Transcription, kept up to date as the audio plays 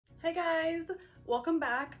Hey guys, welcome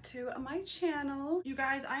back to my channel. You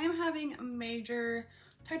guys, I am having major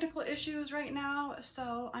technical issues right now,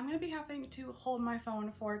 so I'm gonna be having to hold my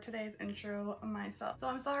phone for today's intro myself. So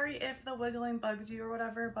I'm sorry if the wiggling bugs you or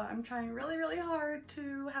whatever, but I'm trying really hard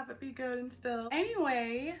to have it be good and still.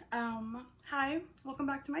 Anyway, hi, welcome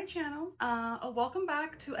back to my channel. Welcome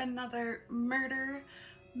back to another murder,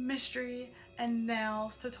 mystery, and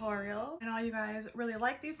nails tutorial. I know you guys really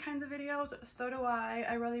like these kinds of videos, so do I.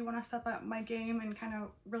 I really want to step up my game and kind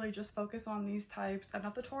of really just focus on these types of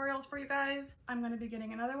tutorials for you guys. I'm going to be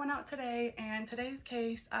getting another one out today, and today's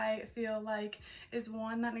case I feel like is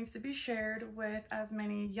one that needs to be shared with as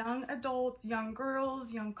many young adults, young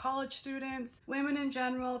girls, young college students, women in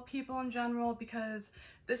general, people in general, because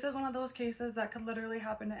this is one of those cases that could literally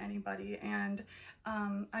happen to anybody, and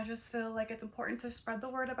I just feel like it's important to spread the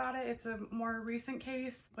word about it. It's a more recent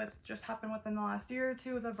case with just happened within the last year or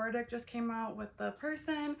two. The verdict just came out with the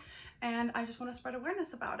person, and I just want to spread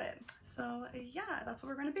awareness about it. So yeah, that's what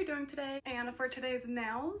we're going to be doing today. And for today's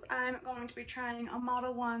nails, I'm going to be trying a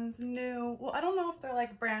Modelones new, well, I don't know if they're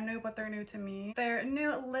like brand new, but they're new to me. They're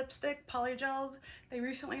new lipstick polygels. They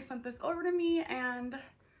recently sent this over to me, and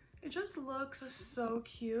it just looks so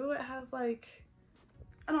cute. It has like,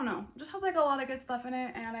 I don't know, just has like a lot of good stuff in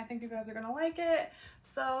it, and I think you guys are gonna like it.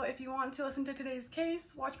 So if you want to listen to today's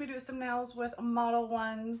case, watch me do some nails with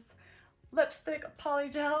Modelones lipstick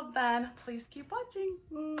polygel, then please keep watching.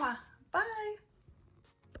 Mwah. Bye.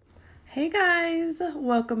 Hey guys,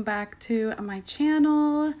 welcome back to my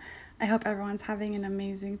channel. I hope everyone's having an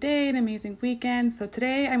amazing day, an amazing weekend. So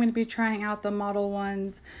today I'm going to be trying out the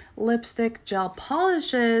Modelones lipstick gel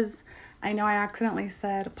polishes. I know I accidentally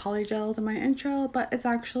said polygels in my intro, but it's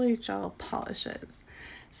actually gel polishes.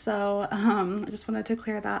 So I just wanted to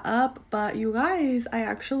clear that up. But you guys, I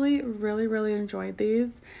actually really enjoyed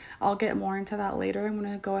these. I'll get more into that later. I'm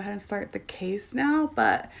going to go ahead and start the case now,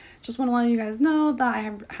 but just want to let you guys know that I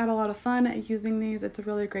have had a lot of fun using these. It's a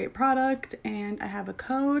really great product, and I have a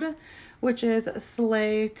code, which is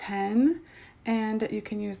SLAY10. And you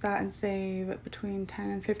can use that and save between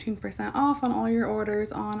 10 and 15% off on all your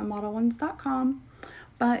orders on modelones.com.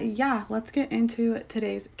 But yeah, let's get into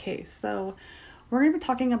today's case. So we're going to be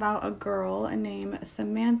talking about a girl named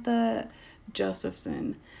Stephanie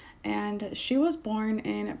Josephson. And she was born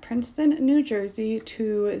in Princeton, New Jersey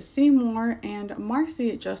to Seymour and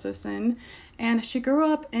Marcy Josephson. And she grew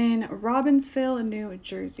up in Robbinsville, New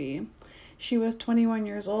Jersey. She was 21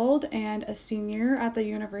 years old and a senior at the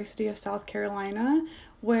University of South Carolina,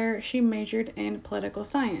 where she majored in political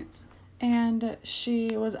science. And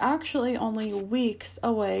she was actually only weeks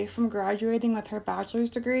away from graduating with her bachelor's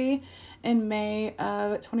degree in May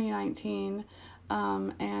of 2019.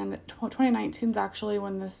 And 2019 is actually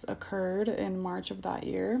when this occurred, in March of that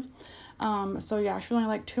year. So yeah, she was only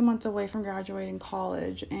like 2 months away from graduating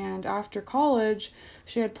college, and after college,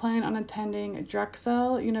 she had planned on attending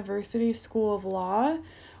Drexel University School of Law,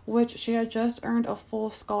 which she had just earned a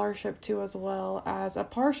full scholarship to, as well as a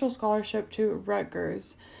partial scholarship to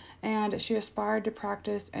Rutgers, and she aspired to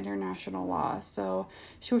practice international law. So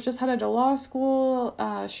she was just headed to law school.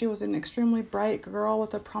 She was an extremely bright girl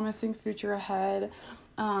with a promising future ahead.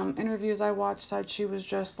 Interviews I watched said she was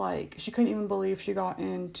just like, she couldn't even believe she got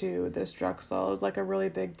into this Drexel. It was like a really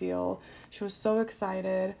big deal. She was so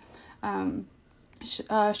excited. She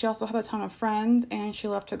also had a ton of friends, and she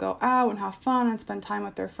loved to go out and have fun and spend time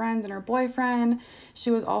with her friends and her boyfriend.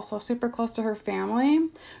 She was also super close to her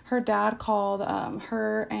family. Her dad called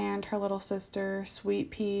her and her little sister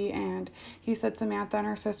Sweet Pea, and he said Samantha and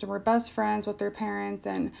her sister were best friends with their parents.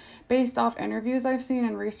 And based off interviews I've seen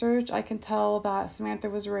and research, I can tell that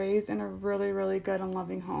Samantha was raised in a really good and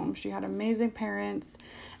loving home. She had amazing parents,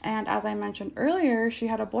 and as I mentioned earlier, she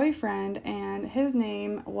had a boyfriend, and his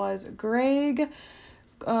name was Greg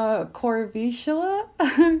Corvishila.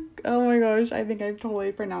 Oh my gosh, I think I've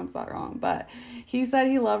totally pronounced that wrong, but he said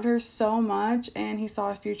he loved her so much and he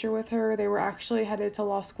saw a future with her. They were actually headed to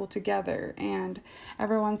law school together, and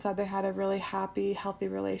everyone said they had a really happy, healthy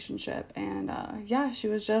relationship. And yeah, she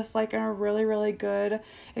was just like in a really good,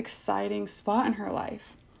 exciting spot in her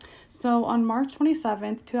life. So on March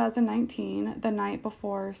 27th, 2019, the night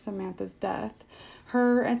before Samantha's death,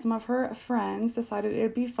 her and some of her friends decided it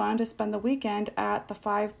would be fun to spend the weekend at the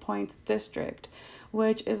 5 Points District,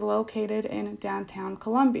 which is located in downtown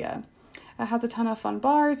Columbia. It has a ton of fun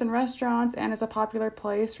bars and restaurants and is a popular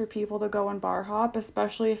place for people to go and bar hop,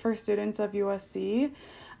 especially for students of USC.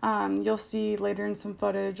 You'll see later in some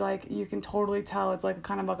footage, like you can totally tell it's like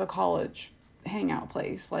kind of like a college hangout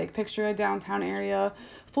place. Like picture a downtown area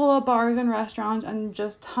full of bars and restaurants and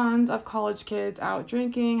just tons of college kids out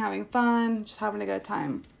drinking, having fun, just having a good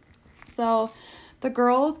time. So the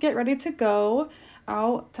girls get ready to go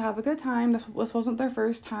out to have a good time. This wasn't their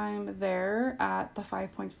first time there at the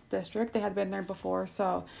Five Points District. They had been there before,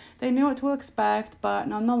 so they knew what to expect, but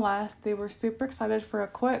nonetheless, they were super excited for a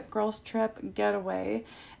quick girls' trip getaway,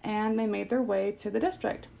 and they made their way to the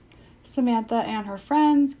district. Samantha and her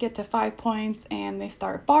friends get to 5 Points and they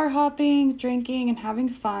start bar hopping, drinking, and having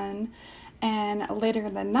fun. And later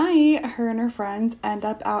in the night, her and her friends end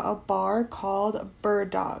up at a bar called Bird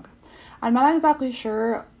Dog. I'm not exactly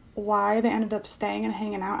sure why they ended up staying and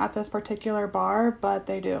hanging out at this particular bar, but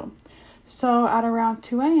they do. So at around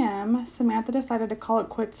 2 a.m., Samantha decided to call it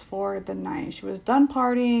quits for the night. She was done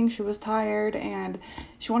partying, she was tired, and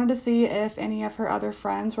she wanted to see if any of her other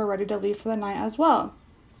friends were ready to leave for the night as well.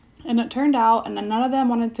 And it turned out, and none of them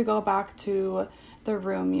wanted to go back to the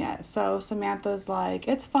room yet. So Samantha's like,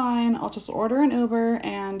 it's fine, I'll just order an Uber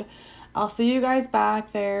and I'll see you guys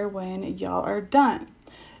back there when y'all are done.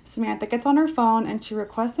 Samantha gets on her phone and she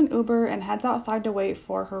requests an Uber and heads outside to wait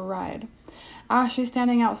for her ride. As she's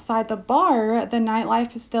standing outside the bar, the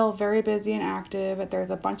nightlife is still very busy and active.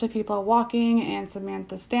 There's a bunch of people walking, and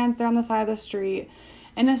Samantha stands there on the side of the street,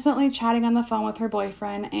 innocently chatting on the phone with her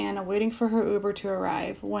boyfriend and waiting for her Uber to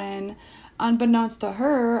arrive, when, unbeknownst to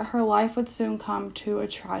her, her life would soon come to a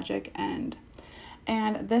tragic end.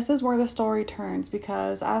 And this is where the story turns,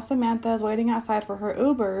 because as Samantha is waiting outside for her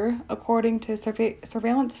Uber, according to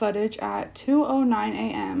surveillance footage at 2:09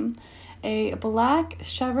 a.m., a black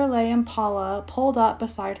Chevrolet Impala pulled up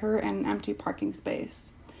beside her in an empty parking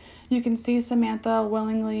space. You can see Samantha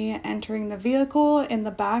willingly entering the vehicle in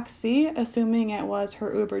the back seat, assuming it was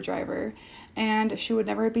her Uber driver, and she would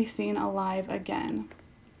never be seen alive again.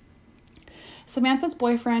 Samantha's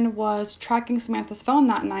boyfriend was tracking Samantha's phone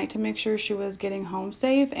that night to make sure she was getting home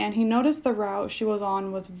safe, and he noticed the route she was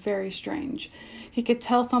on was very strange. He could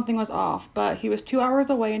tell something was off, but he was 2 hours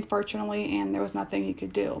away, unfortunately, and there was nothing he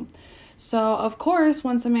could do. So, of course,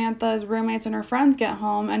 when Samantha's roommates and her friends get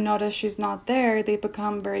home and notice she's not there, they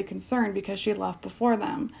become very concerned because she left before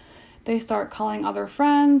them. They start calling other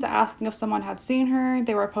friends, asking if someone had seen her.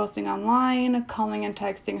 They were posting online, calling and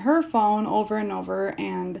texting her phone over and over,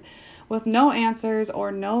 and with no answers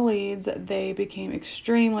or no leads, they became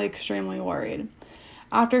extremely worried.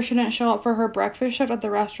 After she didn't show up for her breakfast shift at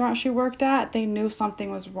the restaurant she worked at, they knew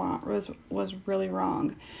something was wrong, was really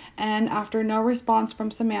wrong. And after no response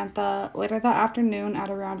from Samantha, later that afternoon at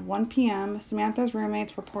around 1 p.m., Samantha's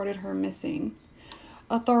roommates reported her missing.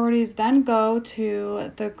 Authorities then go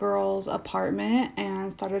to the girls' apartment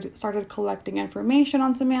and started collecting information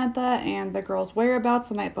on Samantha and the girls' whereabouts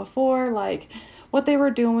the night before, like what they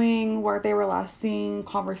were doing, where they were last seen,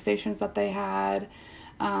 conversations that they had,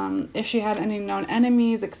 if she had any known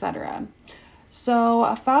enemies, etc.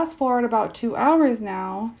 So fast forward about 2 hours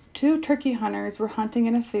now, 2 turkey hunters were hunting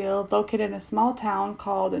in a field located in a small town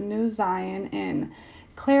called New Zion in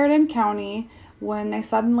Clarendon County when they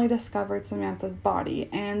suddenly discovered Samantha's body.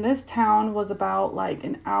 And this town was about like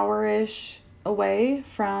an hour-ish away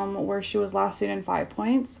from where she was last seen in 5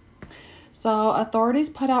 Points. So authorities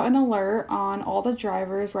put out an alert on all the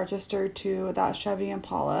drivers registered to that Chevy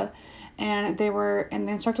Impala, and they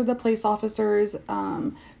instructed the police officers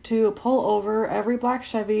to pull over every black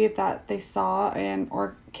Chevy that they saw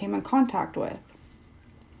or came in contact with.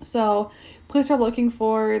 So police are looking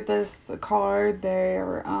for this car.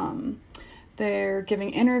 They're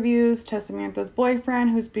giving interviews to Samantha's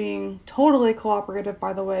boyfriend, who's being totally cooperative,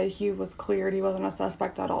 by the way. He was cleared. He wasn't a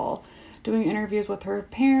suspect at all. Doing interviews with her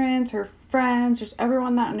parents, her friends, just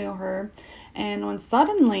everyone that knew her. And when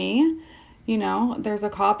suddenly, there's a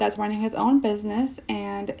cop that's minding his own business,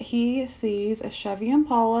 and he sees a Chevy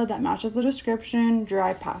Impala that matches the description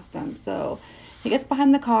drive past him. So he gets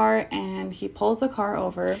behind the car and he pulls the car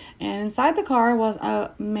over. And inside the car was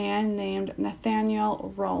a man named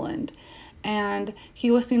Nathaniel Rowland. And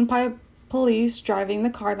he was seen by police driving the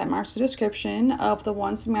car that matched the description of the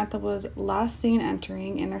one Samantha was last seen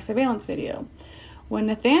entering in their surveillance video. When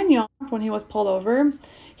he was pulled over,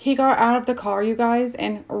 he got out of the car, you guys,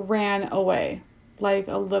 and ran away like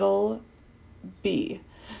a little bee.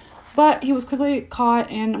 But he was quickly caught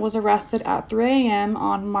and was arrested at 3 a.m.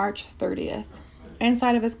 on March 30th.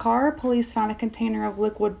 Inside of his car, police found a container of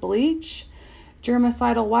liquid bleach,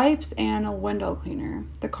 germicidal wipes, and a window cleaner.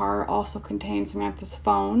 The car also contained Samantha's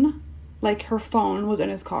phone, like her phone was in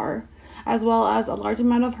his car, as well as a large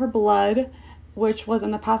amount of her blood, which was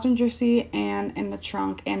in the passenger seat and in the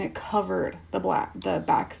trunk, and it covered the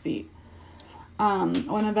back seat.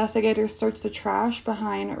 When investigators searched the trash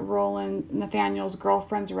behind Nathaniel's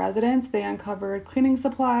girlfriend's residence, they uncovered cleaning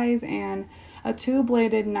supplies and a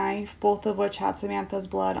 2-bladed knife, both of which had Samantha's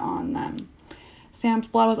blood on them. Sam's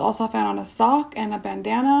blood was also found on a sock and a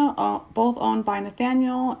bandana, both owned by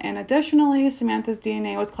Nathaniel, and additionally, Samantha's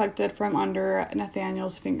DNA was collected from under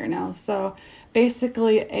Nathaniel's fingernails. So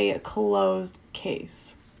basically a closed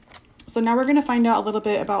case. So now we're going to find out a little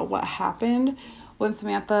bit about what happened when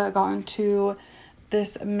Samantha got into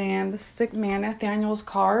this sick man Nathaniel's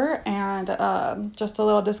car. And just a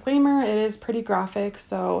little disclaimer, it is pretty graphic,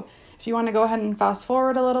 so if you want to go ahead and fast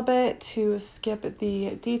forward a little bit to skip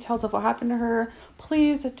the details of what happened to her,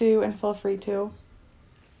 please do, and feel free to.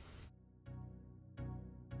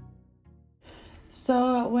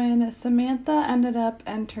 So when Samantha ended up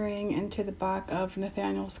entering into the back of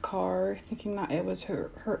Nathaniel's car, thinking that it was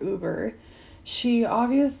her Uber, she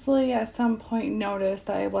obviously at some point noticed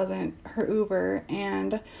that it wasn't her Uber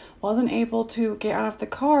and wasn't able to get out of the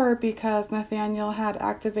car because Nathaniel had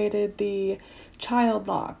activated the child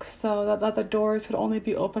lock so that the doors could only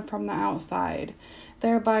be opened from the outside,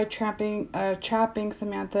 thereby trapping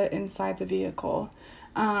Samantha inside the vehicle.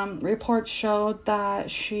 Reports showed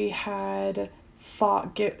that she had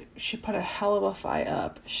she put a hell of a fight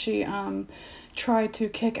up. She tried to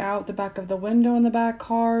kick out the back of the window in the back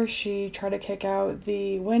car. She tried to kick out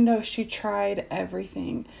the window. She tried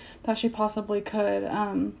everything that she possibly could.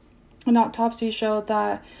 An autopsy showed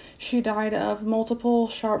that she died of multiple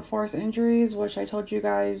sharp force injuries, which I told you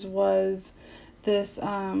guys was this,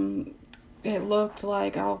 it looked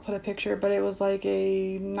like, I'll put a picture, but it was like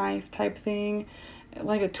a knife type thing,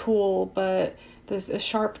 like a tool, but a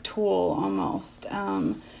sharp tool almost.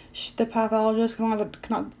 The pathologist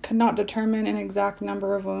could not determine an exact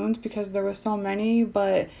number of wounds because there were so many,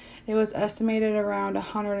 but it was estimated around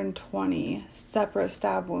 120 separate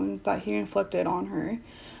stab wounds that he inflicted on her.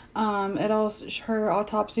 Her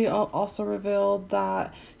autopsy also revealed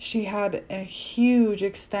that she had a huge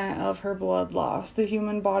extent of her blood loss. The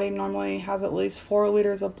human body normally has at least 4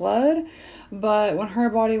 liters of blood, but when her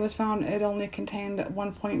body was found, it only contained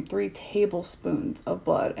 1.3 tablespoons of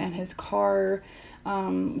blood, and his car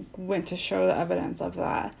went to show the evidence of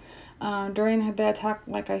that. During the attack,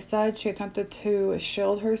 like I said, she attempted to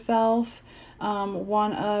shield herself.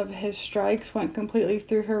 One of his strikes went completely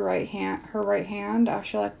through her right hand.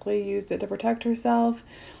 She likely used it to protect herself.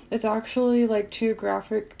 It's actually like too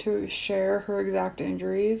graphic to share her exact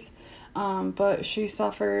injuries, but she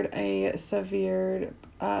suffered a severe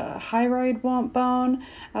hyoid bone,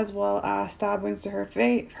 as well as stab wounds to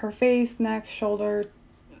her face, neck, shoulder,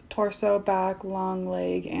 torso, back, lung,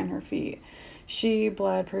 leg, and her feet. She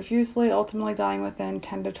bled profusely, ultimately dying within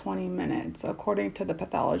 10 to 20 minutes, according to the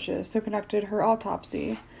pathologist who conducted her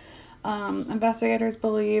autopsy. Investigators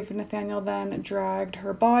believe Nathaniel then dragged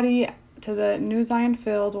her body to the New Zion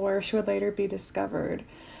field where she would later be discovered.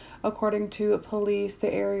 According to police,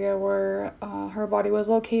 the area where her body was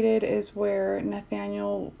located is where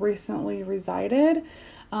Nathaniel recently resided.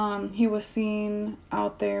 He was seen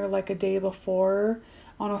out there like a day before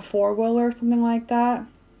on a 4-wheeler or something like that.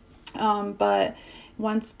 But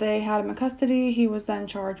once they had him in custody, he was then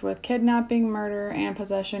charged with kidnapping, murder, and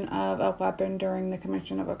possession of a weapon during the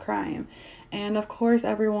commission of a crime. And of course,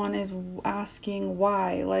 everyone is asking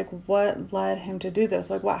why, like, what led him to do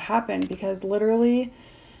this? Like, what happened? Because literally,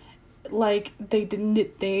 like, they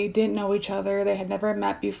didn't know each other. They had never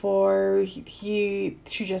met before. She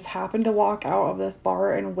just happened to walk out of this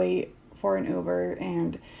bar and wait for an Uber,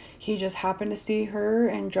 and he just happened to see her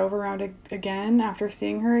and drove around again after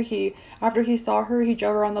seeing her. After he saw her, he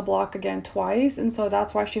drove around the block again twice, and so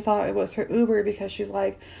that's why she thought it was her Uber, because she's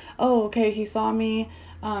like, oh, okay, he saw me,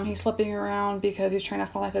 he's flipping around because he's trying to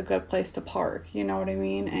find like a good place to park, you know what I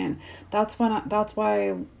mean? And that's why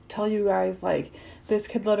I tell you guys, like, this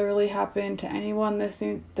could literally happen to anyone. This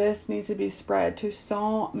needs to be spread to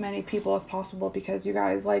so many people as possible, because you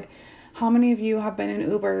guys, like, how many of you have been in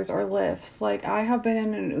Ubers or Lyfts? Like, I have been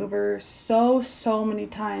in an Uber so many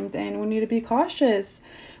times, and we need to be cautious.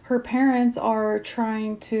 Her parents are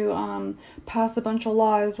trying to pass a bunch of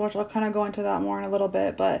laws, which I'll kind of go into that more in a little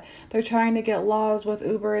bit, but they're trying to get laws with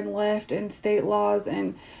Uber and Lyft and state laws,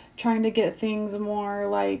 and trying to get things more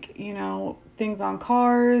like, you know, things on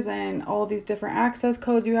cars and all these different access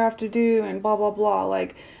codes you have to do and blah blah blah.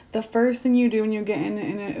 Like, the first thing you do when you get in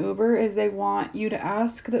an Uber is they want you to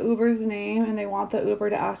ask the Uber's name, and they want the Uber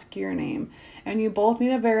to ask your name, and you both need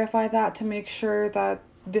to verify that to make sure that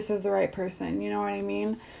this is the right person, you know what I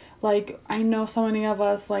mean? Like, I know so many of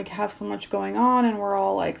us, like, have so much going on, and we're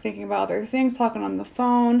all, like, thinking about other things, talking on the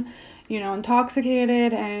phone, you know,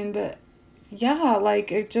 intoxicated, and yeah,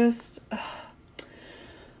 like, it just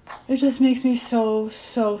makes me so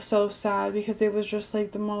sad, because it was just,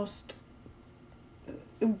 like, the most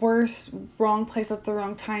worst, wrong place at the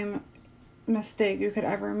wrong time mistake you could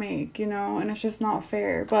ever make, you know, and it's just not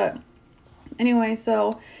fair. But anyway,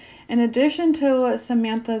 so in addition to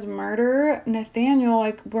Samantha's murder, Nathaniel,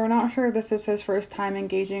 like, we're not sure if this is his first time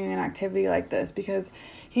engaging in an activity like this, because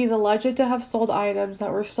he's alleged to have sold items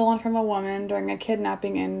that were stolen from a woman during a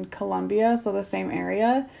kidnapping in Colombia, so the same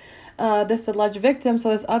area. This alleged victim, so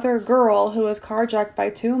this other girl who was carjacked by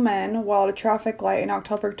two men while at a traffic light in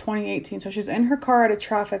October 2018. So she's in her car at a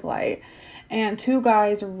traffic light, and two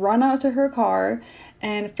guys run up to her car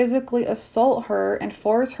and physically assault her and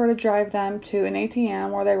force her to drive them to an ATM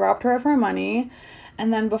where they robbed her of her money.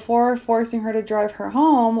 And then before forcing her to drive her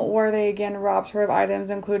home, where they again robbed her of items,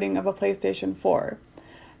 including of a PlayStation 4.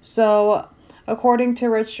 So according to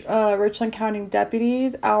Richland County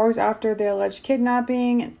deputies, hours after the alleged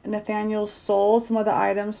kidnapping, Nathaniel sold some of the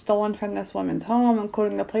items stolen from this woman's home,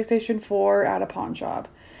 including the PlayStation 4, at a pawn shop.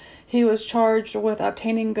 He was charged with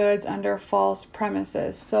obtaining goods under false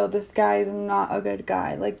premises. So this guy is not a good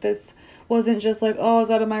guy. Like, this wasn't just like, oh, I was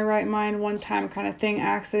out of my right mind one time kind of thing,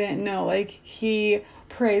 accident. No, like, he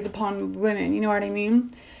preys upon women, you know what I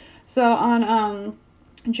mean? So on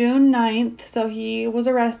June 9th, so he was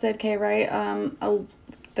arrested, okay, right?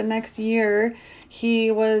 The next year,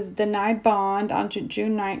 he was denied bond on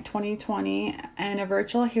June 9th, 2020, and a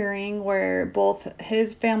virtual hearing where both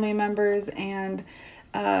his family members and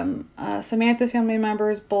Samantha's family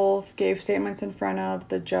members both gave statements in front of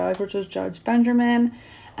the judge, which was Judge Benjamin.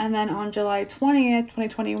 And then on July 20th,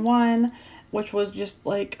 2021, which was just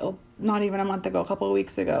like not even a month ago, a couple of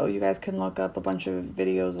weeks ago, you guys can look up a bunch of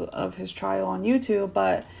videos of his trial on YouTube,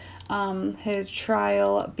 but his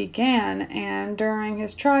trial began. And during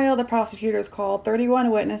his trial, the prosecutors called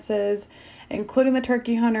 31 witnesses, including the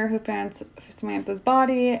turkey hunter who found Samantha's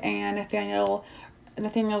body, and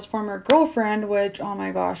Nathaniel's former girlfriend, which, oh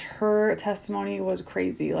my gosh, her testimony was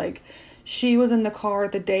crazy. Like, she was in the car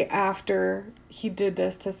the day after he did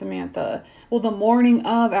this to Samantha. Well, the morning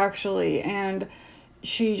of, actually. And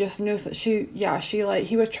she just knew that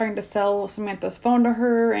he was trying to sell Samantha's phone to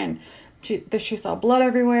her, and she saw blood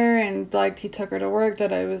everywhere, and like he took her to work.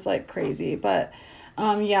 That it was like crazy. But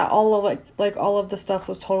all of the stuff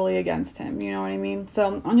was totally against him, you know what I mean?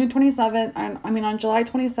 So on July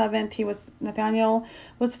 27th, Nathaniel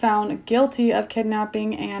was found guilty of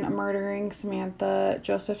kidnapping and murdering Samantha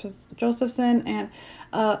Josephson and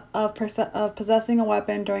of possessing a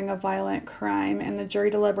weapon during a violent crime. And the jury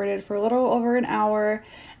deliberated for a little over an hour,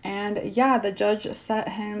 and the judge set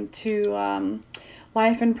him to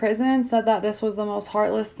life in prison. Said that this was the most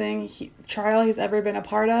heartless trial he's ever been a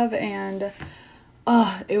part of, and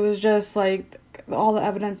it was just like all the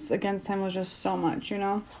evidence against him was just so much, you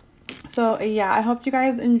know? So I hope you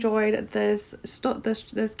guys enjoyed this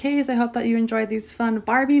case. I hope that you enjoyed these fun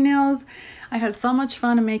Barbie nails. I had so much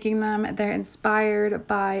fun making them. They're inspired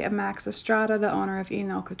by Max Estrada, the owner of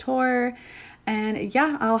Nail Couture. And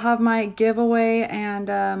I'll have my giveaway and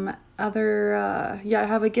I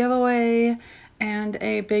have a giveaway and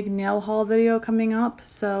a big nail haul video coming up,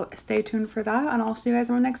 so stay tuned for that, and I'll see you guys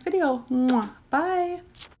in my next video. Mwah. Bye!